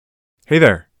Hey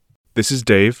there, this is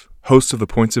Dave, host of the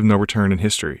Points of No Return in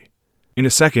History. In a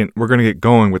second, we're going to get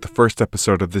going with the first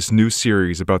episode of this new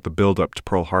series about the build-up to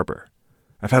Pearl Harbor.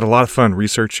 I've had a lot of fun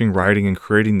researching, writing, and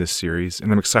creating this series, and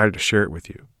I'm excited to share it with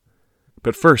you.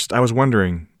 But first, I was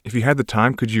wondering, if you had the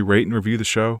time, could you rate and review the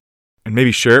show? And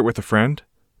maybe share it with a friend?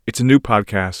 It's a new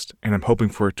podcast, and I'm hoping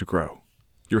for it to grow.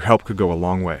 Your help could go a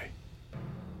long way.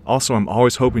 Also, I'm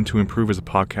always hoping to improve as a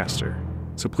podcaster,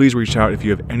 so please reach out if you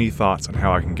have any thoughts on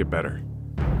how I can get better.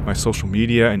 My social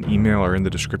media and email are in the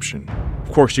description.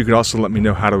 Of course, you could also let me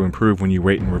know how to improve when you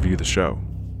rate and review the show.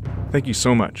 Thank you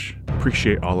so much.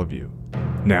 Appreciate all of you.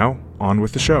 Now, on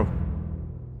with the show.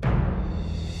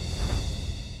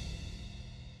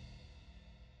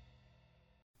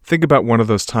 Think about one of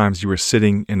those times you were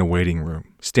sitting in a waiting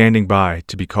room, standing by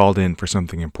to be called in for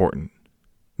something important.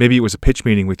 Maybe it was a pitch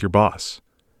meeting with your boss.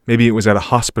 Maybe it was at a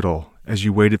hospital as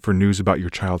you waited for news about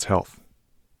your child's health.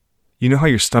 You know how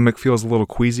your stomach feels a little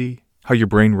queasy? How your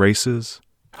brain races?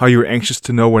 How you're anxious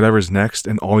to know whatever's next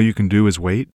and all you can do is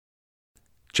wait?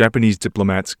 Japanese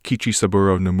diplomats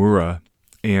Kichisaburo Nomura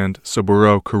and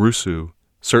Saburo Kurusu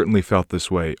certainly felt this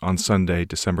way on Sunday,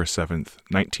 December 7th,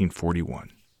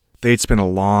 1941. They had spent a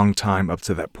long time up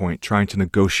to that point trying to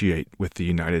negotiate with the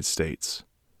United States.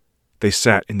 They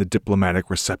sat in the diplomatic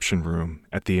reception room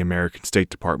at the American State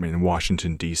Department in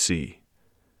Washington, D.C.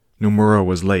 Nomura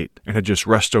was late and had just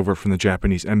rushed over from the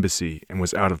Japanese embassy and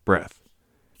was out of breath.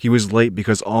 He was late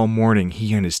because all morning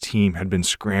he and his team had been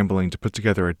scrambling to put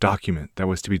together a document that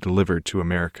was to be delivered to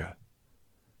America.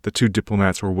 The two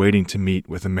diplomats were waiting to meet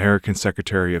with American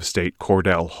Secretary of State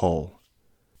Cordell Hull.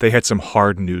 They had some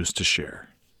hard news to share.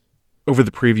 Over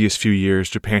the previous few years,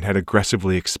 Japan had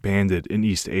aggressively expanded in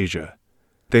East Asia.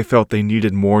 They felt they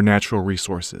needed more natural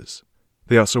resources.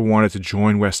 They also wanted to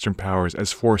join Western powers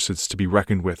as forces to be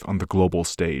reckoned with on the global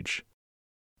stage.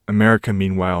 America,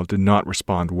 meanwhile, did not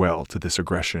respond well to this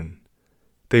aggression.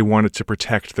 They wanted to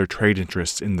protect their trade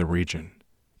interests in the region,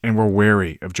 and were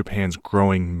wary of Japan's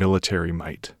growing military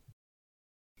might.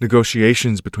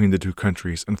 Negotiations between the two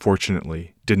countries,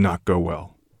 unfortunately, did not go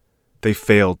well. They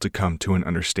failed to come to an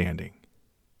understanding.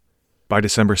 By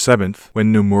December 7th,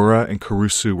 when Nomura and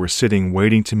Kurusu were sitting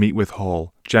waiting to meet with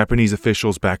Hull, Japanese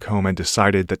officials back home had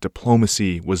decided that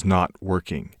diplomacy was not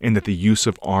working and that the use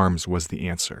of arms was the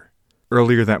answer.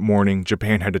 Earlier that morning,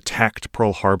 Japan had attacked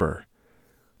Pearl Harbor.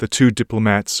 The two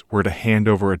diplomats were to hand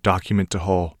over a document to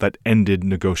Hull that ended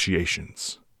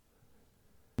negotiations.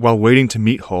 While waiting to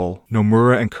meet Hull,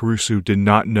 Nomura and Kurusu did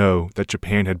not know that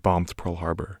Japan had bombed Pearl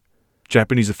Harbor.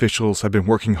 Japanese officials had been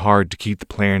working hard to keep the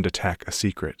planned attack a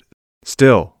secret.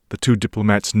 Still, the two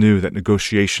diplomats knew that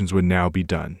negotiations would now be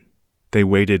done. They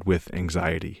waited with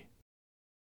anxiety.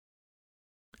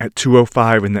 At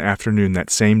 2:05 in the afternoon that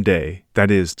same day,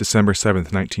 that is, December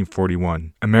 7th,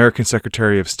 1941, American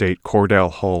Secretary of State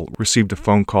Cordell Hull received a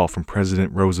phone call from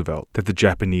President Roosevelt that the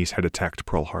Japanese had attacked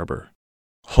Pearl Harbor.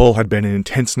 Hull had been in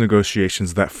intense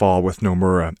negotiations that fall with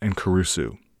Nomura and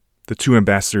Kurusu. The two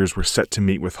ambassadors were set to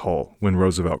meet with Hull when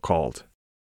Roosevelt called.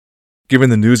 Given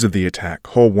the news of the attack,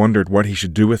 Hull wondered what he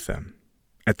should do with them.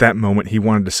 At that moment, he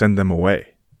wanted to send them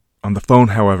away. On the phone,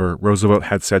 however, Roosevelt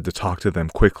had said to talk to them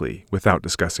quickly without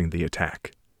discussing the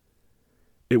attack.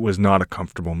 It was not a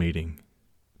comfortable meeting.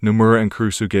 Nomura and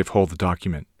Kurusu gave Hull the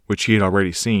document, which he had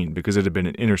already seen because it had been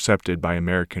intercepted by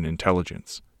American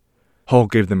intelligence. Hull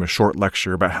gave them a short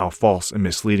lecture about how false and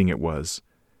misleading it was.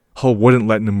 Hull wouldn't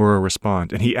let Nomura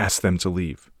respond, and he asked them to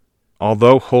leave.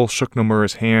 Although Hull shook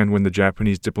Nomura's hand when the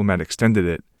Japanese diplomat extended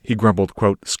it, he grumbled,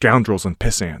 quote, "scoundrels and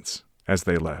pissants," as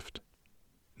they left.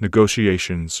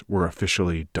 Negotiations were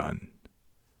officially done.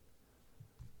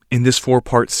 In this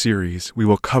 4-part series, we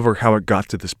will cover how it got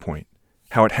to this point,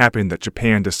 how it happened that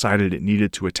Japan decided it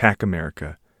needed to attack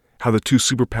America, how the two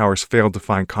superpowers failed to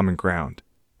find common ground,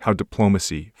 how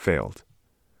diplomacy failed.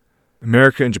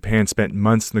 America and Japan spent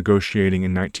months negotiating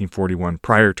in 1941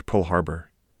 prior to Pearl Harbor.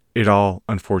 It all,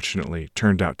 unfortunately,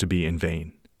 turned out to be in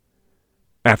vain.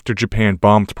 After Japan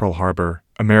bombed Pearl Harbor,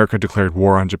 America declared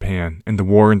war on Japan, and the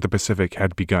war in the Pacific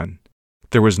had begun.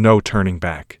 There was no turning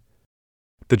back.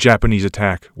 The Japanese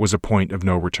attack was a point of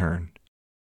no return.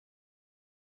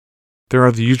 There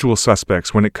are the usual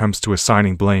suspects when it comes to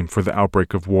assigning blame for the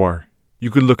outbreak of war.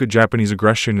 You could look at Japanese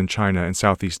aggression in China and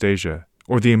Southeast Asia,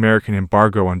 or the American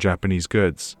embargo on Japanese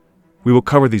goods. We will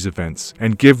cover these events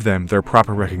and give them their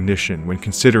proper recognition when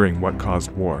considering what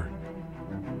caused war.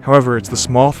 However, it's the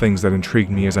small things that intrigued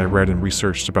me as I read and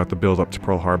researched about the build-up to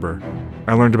Pearl Harbor.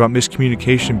 I learned about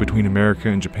miscommunication between America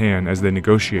and Japan as they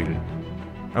negotiated.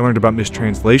 I learned about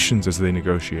mistranslations as they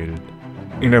negotiated.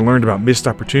 And I learned about missed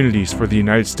opportunities for the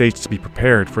United States to be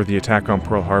prepared for the attack on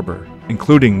Pearl Harbor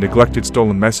including neglected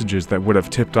stolen messages that would have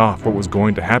tipped off what was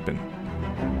going to happen.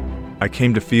 I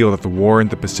came to feel that the war in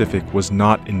the Pacific was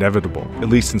not inevitable, at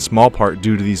least in small part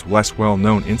due to these less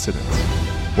well-known incidents.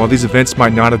 While these events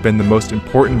might not have been the most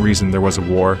important reason there was a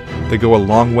war, they go a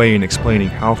long way in explaining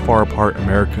how far apart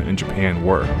America and Japan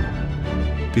were.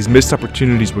 These missed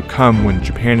opportunities would come when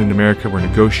Japan and America were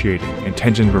negotiating and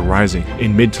tensions were rising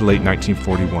in mid to late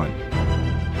 1941.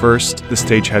 First, the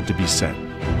stage had to be set,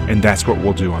 and that's what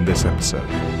we'll do on this episode.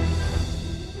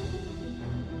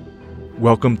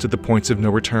 Welcome to the Points of No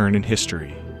Return in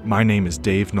History. My name is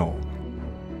Dave Knoll.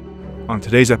 On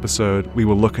today's episode, we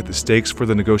will look at the stakes for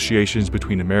the negotiations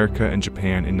between America and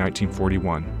Japan in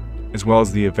 1941, as well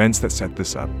as the events that set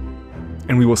this up.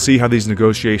 And we will see how these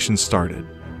negotiations started.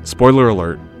 Spoiler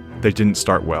alert, they didn't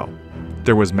start well.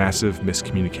 There was massive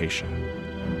miscommunication.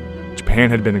 Japan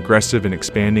had been aggressive in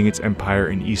expanding its empire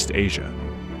in East Asia.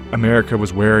 America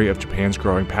was wary of Japan's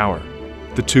growing power.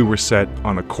 The two were set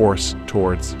on a course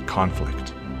towards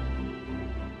conflict.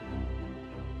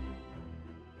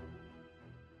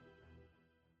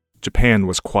 Japan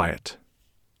was quiet.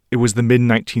 It was the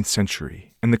mid-19th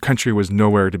century, and the country was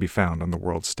nowhere to be found on the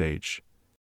world stage.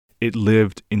 It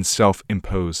lived in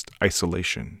self-imposed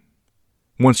isolation.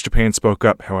 Once Japan spoke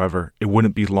up, however, it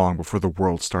wouldn't be long before the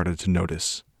world started to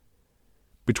notice.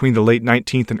 Between the late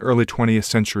 19th and early 20th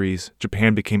centuries,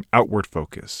 Japan became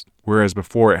outward-focused, whereas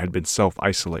before it had been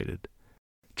self-isolated.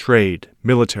 Trade,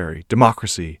 military,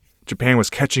 democracy, Japan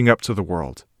was catching up to the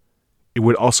world. It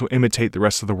would also imitate the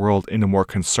rest of the world in a more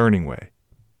concerning way: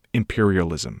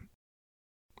 imperialism.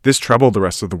 This troubled the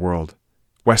rest of the world.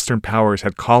 Western powers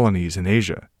had colonies in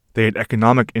Asia. They had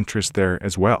economic interests there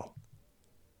as well.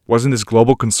 Wasn't this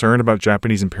global concern about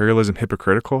Japanese imperialism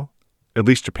hypocritical? At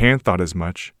least Japan thought as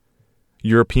much.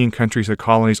 European countries had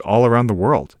colonies all around the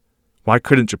world. Why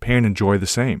couldn't Japan enjoy the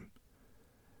same?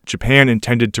 Japan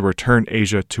intended to return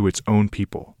Asia to its own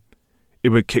people. It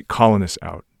would kick colonists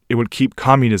out. It would keep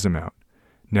communism out,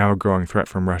 now a growing threat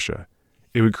from Russia.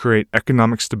 It would create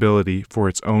economic stability for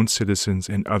its own citizens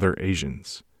and other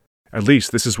Asians. At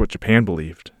least this is what Japan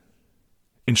believed.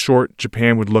 In short,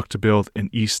 Japan would look to build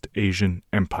an East Asian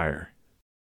empire.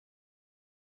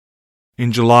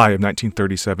 In July of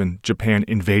 1937, Japan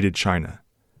invaded China.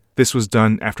 This was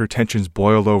done after tensions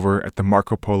boiled over at the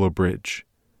Marco Polo Bridge.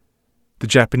 The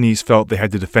Japanese felt they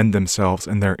had to defend themselves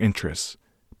and their interests,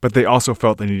 but they also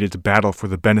felt they needed to battle for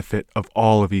the benefit of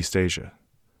all of East Asia.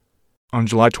 On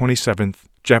July 27th,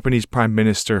 Japanese Prime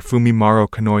Minister Fumimaro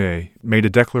Konoye made a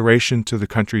declaration to the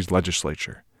country's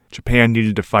legislature. Japan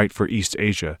needed to fight for East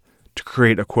Asia to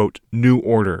create a, quote, new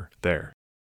order there.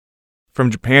 From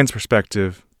Japan's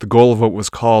perspective, the goal of what was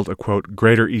called a, quote,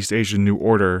 Greater East Asian New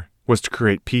Order was to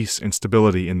create peace and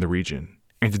stability in the region,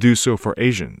 and to do so for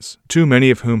Asians, too many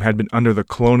of whom had been under the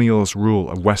colonialist rule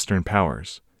of Western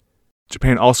powers.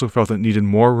 Japan also felt it needed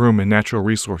more room and natural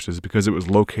resources because it was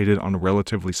located on a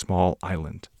relatively small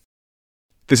island.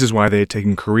 This is why they had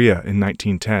taken Korea in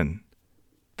 1910.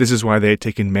 This is why they had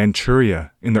taken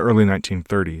Manchuria in the early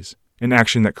 1930s, an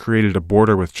action that created a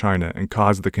border with China and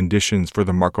caused the conditions for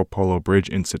the Marco Polo Bridge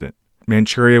incident.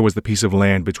 Manchuria was the piece of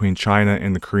land between China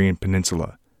and the Korean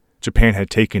peninsula. Japan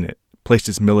had taken it, placed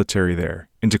its military there,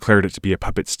 and declared it to be a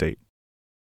puppet state.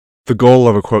 The goal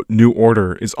of a, quote, new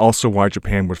order is also why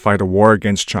Japan would fight a war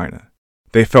against China.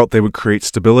 They felt they would create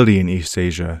stability in East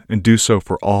Asia and do so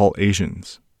for all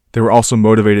Asians. They were also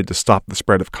motivated to stop the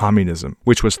spread of communism,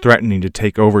 which was threatening to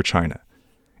take over China.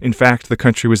 In fact, the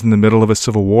country was in the middle of a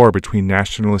civil war between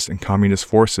nationalist and communist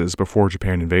forces before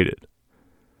Japan invaded.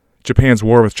 Japan's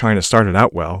war with China started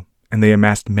out well, and they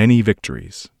amassed many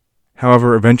victories.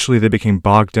 However, eventually they became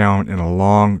bogged down in a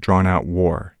long, drawn-out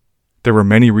war. There were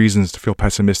many reasons to feel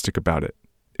pessimistic about it.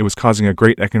 It was causing a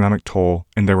great economic toll,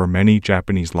 and there were many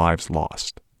Japanese lives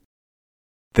lost.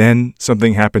 Then,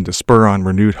 something happened to spur on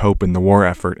renewed hope in the war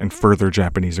effort and further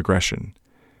Japanese aggression.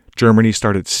 Germany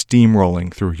started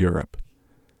steamrolling through Europe.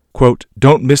 Quote,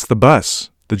 "Don't miss the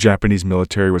bus," the Japanese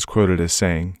military was quoted as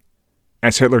saying.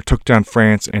 As Hitler took down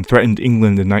France and threatened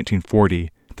England in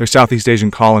 1940, their Southeast Asian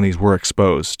colonies were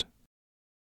exposed.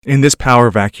 In this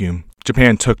power vacuum,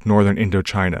 Japan took northern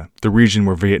Indochina, the region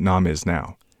where Vietnam is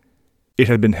now. It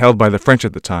had been held by the French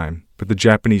at the time, but the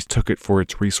Japanese took it for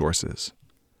its resources.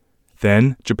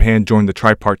 Then, Japan joined the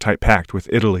Tripartite Pact with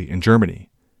Italy and Germany.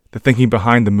 The thinking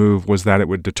behind the move was that it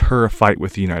would deter a fight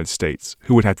with the United States,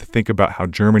 who would have to think about how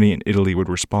Germany and Italy would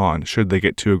respond should they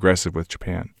get too aggressive with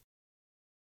Japan.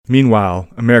 Meanwhile,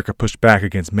 America pushed back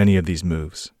against many of these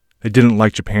moves. They didn't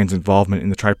like Japan's involvement in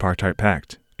the Tripartite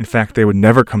Pact. In fact, they would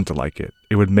never come to like it.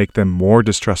 It would make them more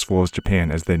distrustful of Japan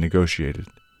as they negotiated.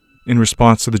 In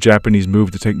response to the Japanese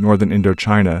move to take northern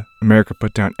Indochina, America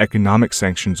put down economic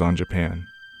sanctions on Japan.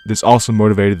 This also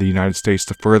motivated the United States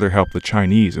to further help the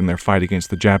Chinese in their fight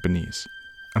against the Japanese.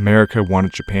 America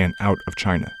wanted Japan out of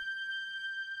China.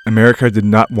 America did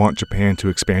not want Japan to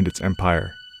expand its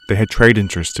empire. They had trade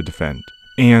interests to defend,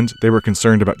 and they were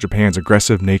concerned about Japan's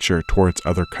aggressive nature towards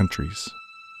other countries.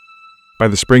 By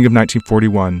the spring of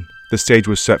 1941, the stage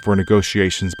was set for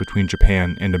negotiations between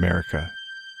Japan and America.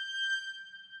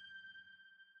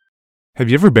 Have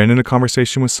you ever been in a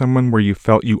conversation with someone where you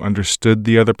felt you understood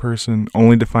the other person,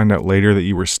 only to find out later that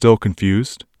you were still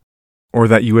confused? Or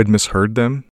that you had misheard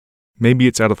them? Maybe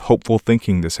it's out of hopeful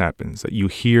thinking this happens, that you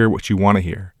hear what you want to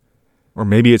hear. Or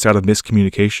maybe it's out of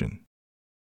miscommunication.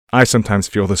 I sometimes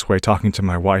feel this way talking to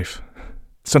my wife.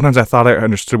 Sometimes I thought I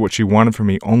understood what she wanted from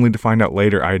me, only to find out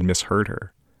later I had misheard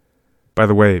her. By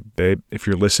the way, babe, if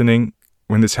you're listening,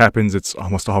 when this happens, it's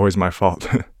almost always my fault.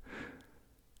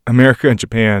 America and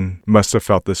Japan must have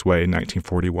felt this way in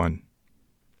 1941.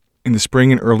 In the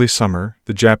spring and early summer,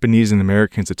 the Japanese and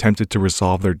Americans attempted to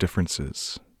resolve their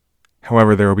differences.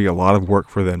 However, there will be a lot of work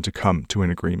for them to come to an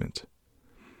agreement.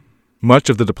 Much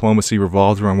of the diplomacy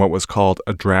revolved around what was called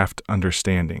a draft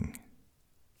understanding.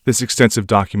 This extensive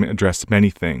document addressed many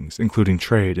things, including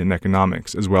trade and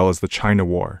economics, as well as the China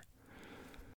War.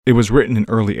 It was written in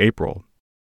early April.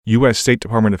 U.S. State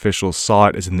Department officials saw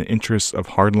it as in the interests of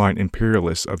hardline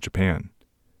imperialists of Japan.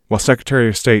 While Secretary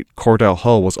of State Cordell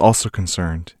Hull was also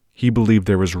concerned, he believed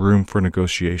there was room for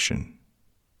negotiation.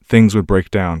 Things would break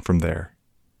down from there.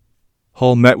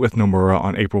 Hull met with Nomura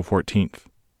on April 14th.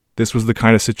 This was the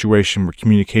kind of situation where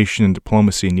communication and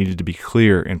diplomacy needed to be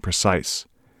clear and precise.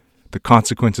 The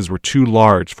consequences were too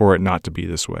large for it not to be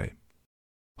this way.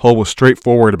 Hull was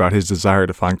straightforward about his desire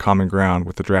to find common ground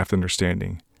with the draft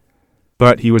understanding,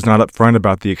 but he was not upfront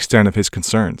about the extent of his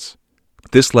concerns.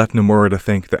 This left Nomura to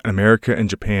think that America and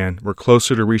Japan were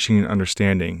closer to reaching an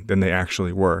understanding than they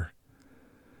actually were.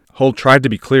 Hull tried to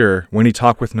be clearer when he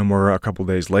talked with Nomura a couple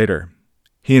days later.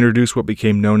 He introduced what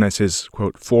became known as his,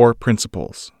 quote, 4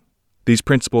 principles. These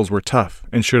principles were tough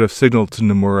and should have signaled to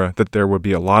Nomura that there would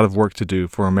be a lot of work to do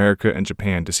for America and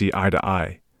Japan to see eye to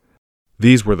eye.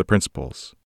 These were the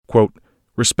principles. Quote,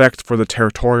 respect for the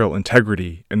territorial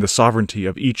integrity and the sovereignty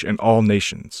of each and all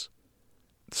nations.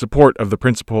 Support of the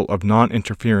principle of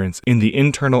non-interference in the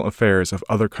internal affairs of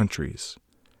other countries.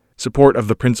 Support of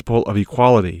the principle of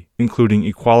equality, including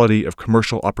equality of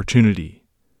commercial opportunity.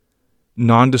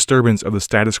 Non-disturbance of the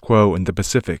status quo in the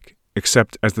Pacific,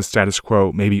 except as the status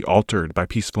quo may be altered by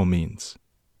peaceful means.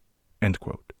 End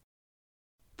quote.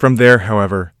 From there,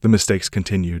 however, the mistakes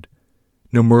continued.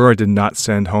 Nomura did not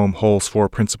send home Hull's 4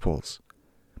 principles.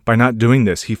 By not doing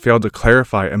this, he failed to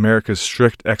clarify America's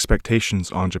strict expectations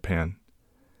on Japan.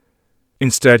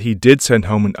 Instead, he did send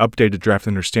home an updated draft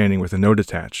understanding with a note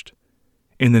attached.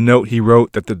 In the note, he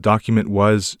wrote that the document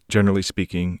was, generally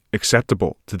speaking,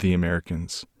 acceptable to the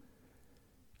Americans.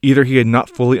 Either he had not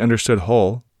fully understood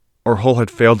Hull, or Hull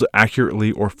had failed to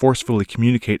accurately or forcefully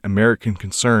communicate American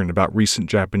concern about recent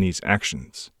Japanese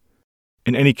actions.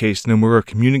 In any case, Nomura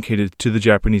communicated to the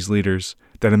Japanese leaders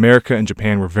that America and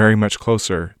Japan were very much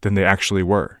closer than they actually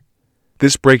were.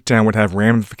 This breakdown would have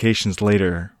ramifications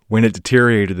later when it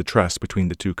deteriorated the trust between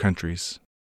the two countries.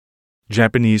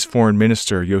 Japanese Foreign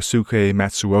Minister Yosuke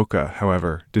Matsuoka,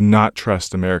 however, did not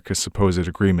trust America's supposed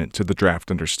agreement to the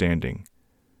draft understanding.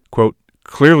 Quote,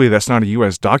 clearly that's not a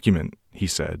U.S. document, he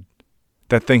said.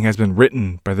 That thing has been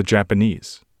written by the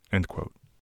Japanese, end quote.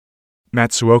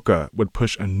 Matsuoka would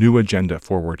push a new agenda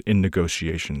forward in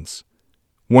negotiations.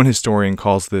 One historian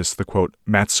calls this the, quote,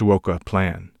 Matsuoka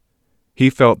Plan. He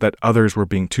felt that others were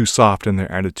being too soft in their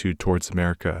attitude towards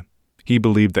America. He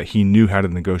believed that he knew how to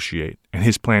negotiate, and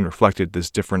his plan reflected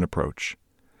this different approach.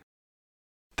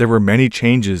 There were many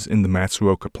changes in the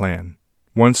Matsuoka Plan.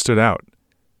 One stood out.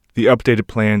 The updated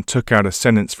plan took out a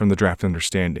sentence from the draft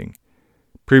understanding.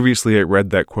 Previously it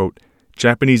read that, quote,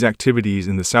 Japanese activities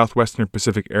in the southwestern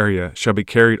Pacific area shall be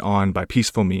carried on by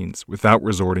peaceful means without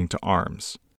resorting to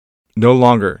arms. No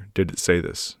longer did it say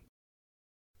this.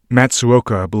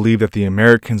 Matsuoka believed that the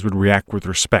Americans would react with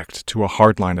respect to a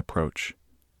hardline approach.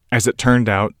 As it turned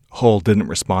out, Hull didn't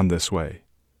respond this way.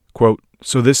 Quote,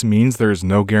 so this means there is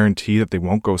no guarantee that they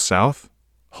won't go south?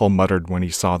 Hull muttered when he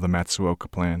saw the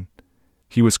Matsuoka Plan.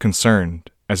 He was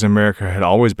concerned, as America had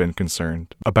always been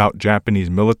concerned, about Japanese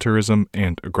militarism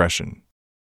and aggression.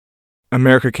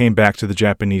 America came back to the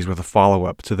Japanese with a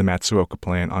follow-up to the Matsuoka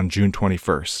Plan on June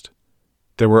 21st.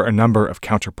 There were a number of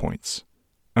counterpoints.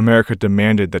 America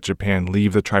demanded that Japan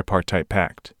leave the tripartite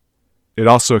pact. It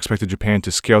also expected Japan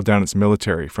to scale down its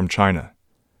military from China.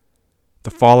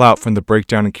 The fallout from the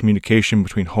breakdown in communication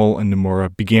between Hull and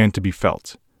Nomura began to be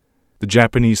felt. The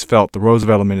Japanese felt the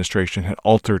Roosevelt administration had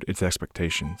altered its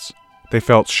expectations. They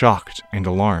felt shocked and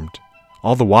alarmed.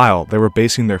 All the while, they were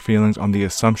basing their feelings on the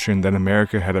assumption that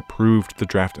America had approved the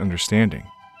draft understanding.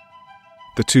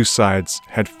 The two sides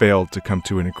had failed to come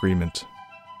to an agreement.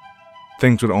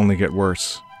 Things would only get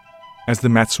worse. As the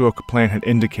Matsuoka Plan had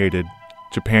indicated,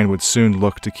 Japan would soon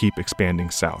look to keep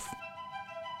expanding south.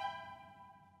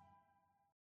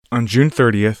 On June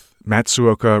 30th,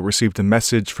 Matsuoka received a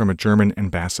message from a German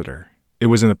ambassador. It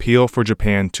was an appeal for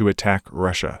Japan to attack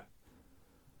Russia.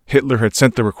 Hitler had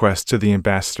sent the request to the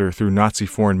ambassador through Nazi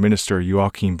Foreign Minister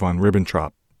Joachim von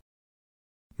Ribbentrop.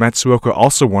 Matsuoka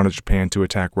also wanted Japan to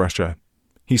attack Russia.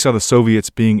 He saw the Soviets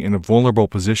being in a vulnerable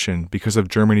position because of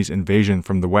Germany's invasion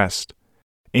from the West,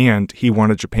 and he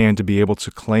wanted Japan to be able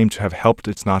to claim to have helped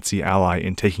its Nazi ally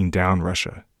in taking down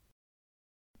Russia.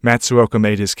 Matsuoka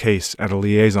made his case at a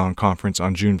liaison conference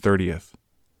on June 30th.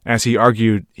 As he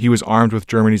argued, he was armed with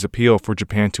Germany's appeal for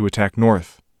Japan to attack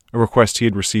North, a request he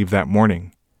had received that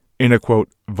morning. In a, quote,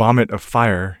 vomit of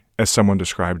fire, as someone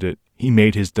described it, he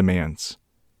made his demands.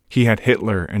 He had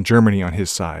Hitler and Germany on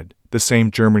his side, the same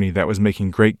Germany that was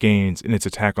making great gains in its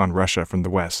attack on Russia from the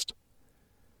West.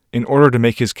 In order to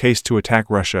make his case to attack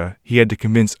Russia, he had to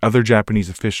convince other Japanese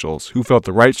officials who felt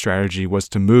the right strategy was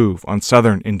to move on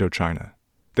southern Indochina.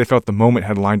 They felt the moment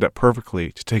had lined up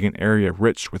perfectly to take an area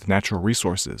rich with natural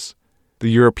resources. The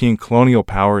European colonial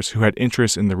powers who had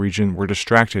interests in the region were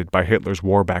distracted by Hitler's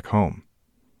war back home.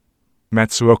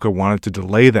 Matsuoka wanted to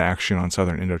delay the action on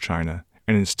southern Indochina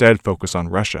and instead focus on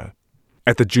Russia.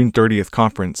 At the June 30th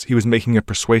conference, he was making a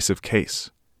persuasive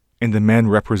case, and the men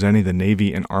representing the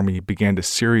Navy and Army began to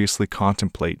seriously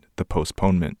contemplate the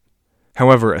postponement.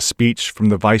 However, a speech from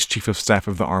the Vice Chief of Staff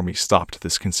of the Army stopped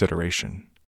this consideration.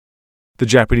 The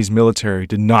Japanese military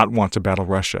did not want to battle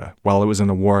Russia while it was in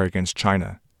a war against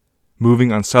China.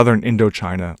 Moving on southern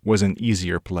Indochina was an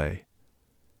easier play.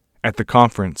 At the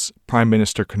conference, Prime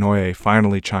Minister Konoye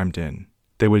finally chimed in.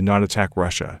 They would not attack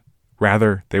Russia.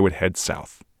 Rather, they would head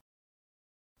south.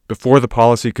 Before the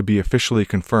policy could be officially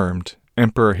confirmed,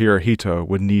 Emperor Hirohito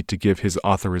would need to give his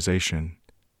authorization.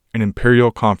 An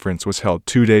imperial conference was held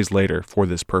 2 days later for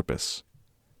this purpose.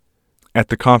 At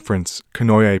the conference,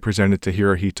 Konoye presented to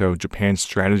Hirohito Japan's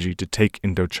strategy to take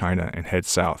Indochina and head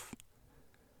south.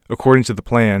 According to the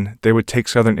plan, they would take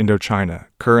southern Indochina,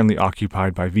 currently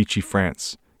occupied by Vichy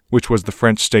France, which was the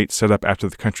French state set up after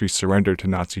the country's surrender to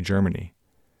Nazi Germany.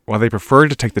 While they preferred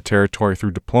to take the territory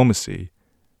through diplomacy,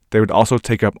 they would also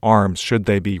take up arms should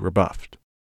they be rebuffed.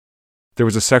 There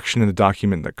was a section in the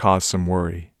document that caused some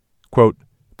worry. Quote,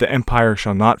 "The Empire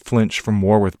shall not flinch from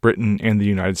war with Britain and the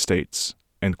United States."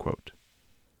 End quote.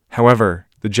 However,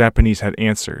 the Japanese had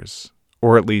answers,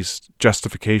 or at least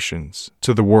justifications,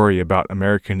 to the worry about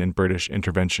American and British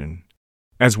intervention.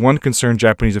 As one concerned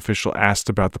Japanese official asked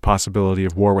about the possibility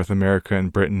of war with America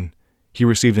and Britain, he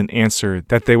received an answer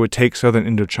that they would take southern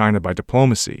Indochina by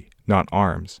diplomacy, not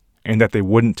arms, and that they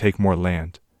wouldn't take more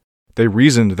land. They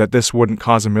reasoned that this wouldn't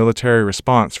cause a military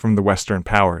response from the Western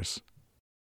powers.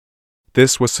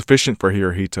 This was sufficient for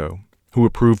Hirohito, who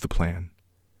approved the plan.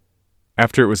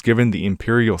 After it was given the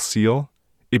imperial seal,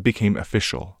 it became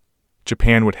official.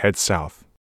 Japan would head south.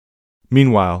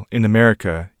 Meanwhile, in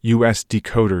America, U.S.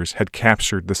 decoders had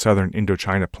captured the southern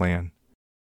Indochina plan.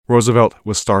 Roosevelt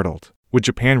was startled. Would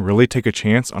Japan really take a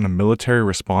chance on a military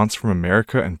response from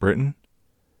America and Britain?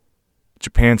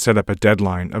 Japan set up a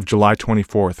deadline of July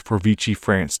 24th for Vichy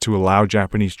France to allow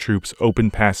Japanese troops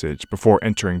open passage before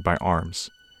entering by arms.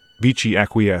 Vichy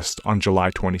acquiesced on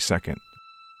July 22nd.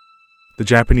 The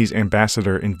Japanese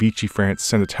ambassador in Vichy France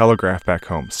sent a telegraph back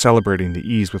home celebrating the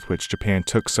ease with which Japan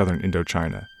took southern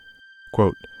Indochina.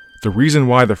 Quote, "The reason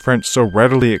why the French so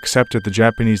readily accepted the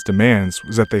Japanese demands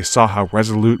was that they saw how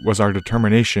resolute was our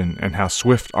determination and how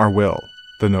swift our will,"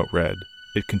 the note read.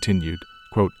 It continued,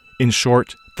 quote, "In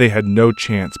short, they had no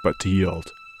chance but to yield."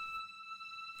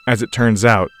 As it turns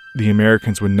out, the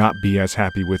Americans would not be as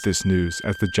happy with this news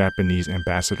as the Japanese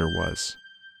ambassador was.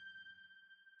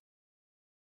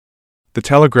 The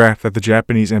telegraph that the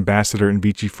Japanese ambassador in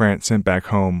Vichy France sent back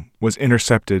home was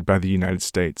intercepted by the United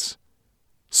States.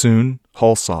 Soon,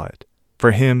 Hull saw it.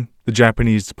 For him, the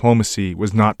Japanese diplomacy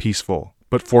was not peaceful,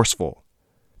 but forceful.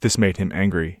 This made him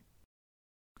angry.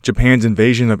 Japan's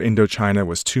invasion of Indochina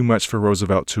was too much for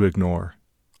Roosevelt to ignore.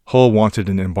 Hull wanted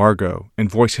an embargo and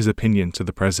voiced his opinion to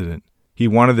the president. He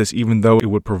wanted this even though it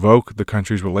would provoke the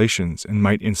country's relations and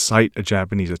might incite a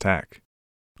Japanese attack.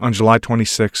 On July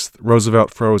 26th,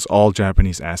 Roosevelt froze all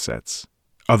Japanese assets.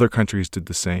 Other countries did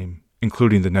the same,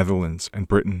 including the Netherlands and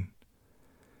Britain.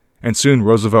 and soon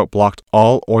Roosevelt blocked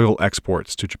all oil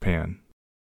exports to Japan.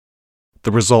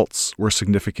 The results were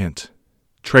significant.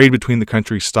 Trade between the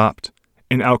countries stopped,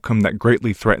 an outcome that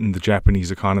greatly threatened the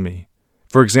Japanese economy.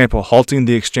 For example, halting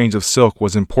the exchange of silk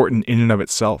was important in and of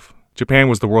itself. Japan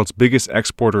was the world's biggest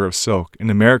exporter of silk,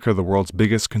 and America the world's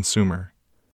biggest consumer.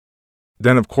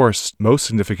 Then, of course, most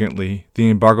significantly, the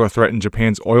embargo threatened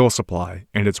Japan's oil supply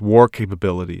and its war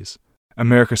capabilities.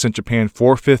 America sent Japan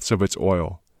 4/5 of its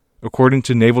oil. According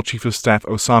to Naval Chief of Staff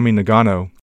Osami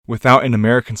Nagano, without an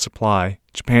American supply,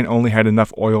 Japan only had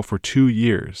enough oil for 2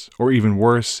 years, or even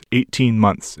worse, 18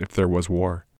 months if there was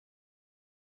war.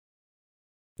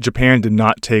 Japan did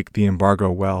not take the embargo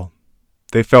well.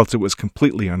 They felt it was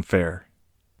completely unfair.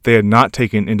 They had not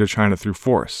taken Indochina through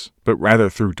force, but rather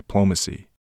through diplomacy.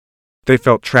 They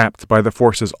felt trapped by the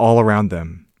forces all around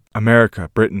them, America,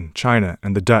 Britain, China,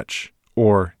 and the Dutch,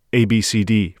 or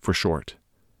ABCD for short.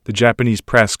 The Japanese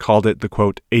press called it the,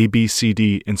 quote,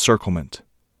 ABCD encirclement.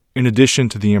 In addition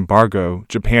to the embargo,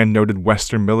 Japan noted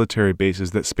Western military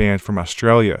bases that spanned from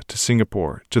Australia to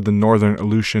Singapore to the northern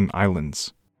Aleutian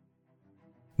Islands.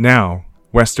 Now,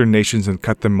 Western nations had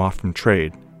cut them off from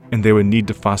trade, and they would need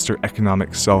to foster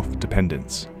economic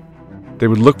self-dependence. They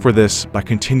would look for this by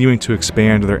continuing to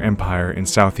expand their empire in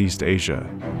Southeast Asia,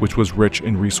 which was rich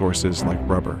in resources like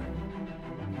rubber.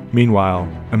 Meanwhile,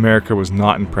 America was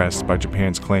not impressed by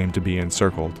Japan's claim to be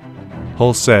encircled.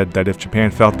 Hull said that if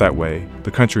Japan felt that way,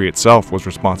 the country itself was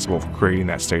responsible for creating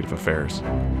that state of affairs.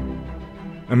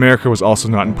 America was also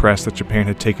not impressed that Japan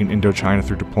had taken Indochina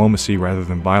through diplomacy rather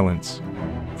than violence.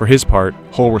 For his part,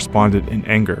 Hull responded in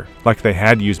anger, like they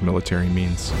had used military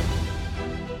means.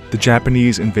 The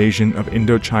Japanese invasion of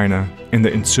Indochina and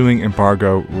the ensuing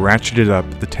embargo ratcheted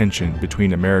up the tension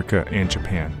between America and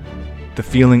Japan. The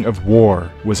feeling of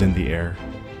war was in the air.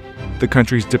 The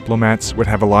country's diplomats would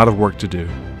have a lot of work to do.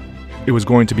 It was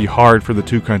going to be hard for the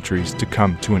two countries to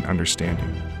come to an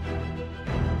understanding.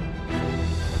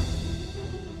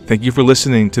 Thank you for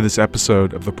listening to this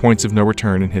episode of The Points of No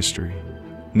Return in History.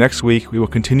 Next week, we will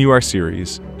continue our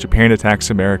series, Japan Attacks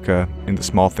America and the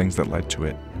Small Things That Led to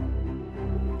It.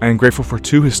 I am grateful for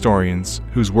 2 historians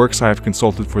whose works I have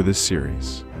consulted for this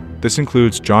series. This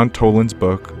includes John Toland's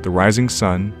book, The Rising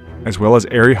Sun, as well as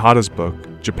Ari Hata's book,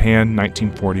 Japan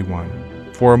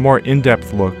 1941. For a more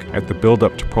in-depth look at the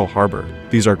build-up to Pearl Harbor,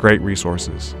 these are great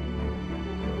resources.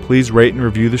 Please rate and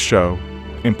review the show,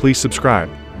 and please subscribe.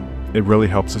 It really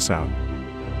helps us out.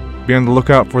 Be on the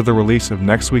lookout for the release of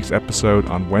next week's episode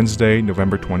on Wednesday,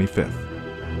 November 25th.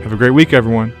 Have a great week,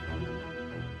 everyone.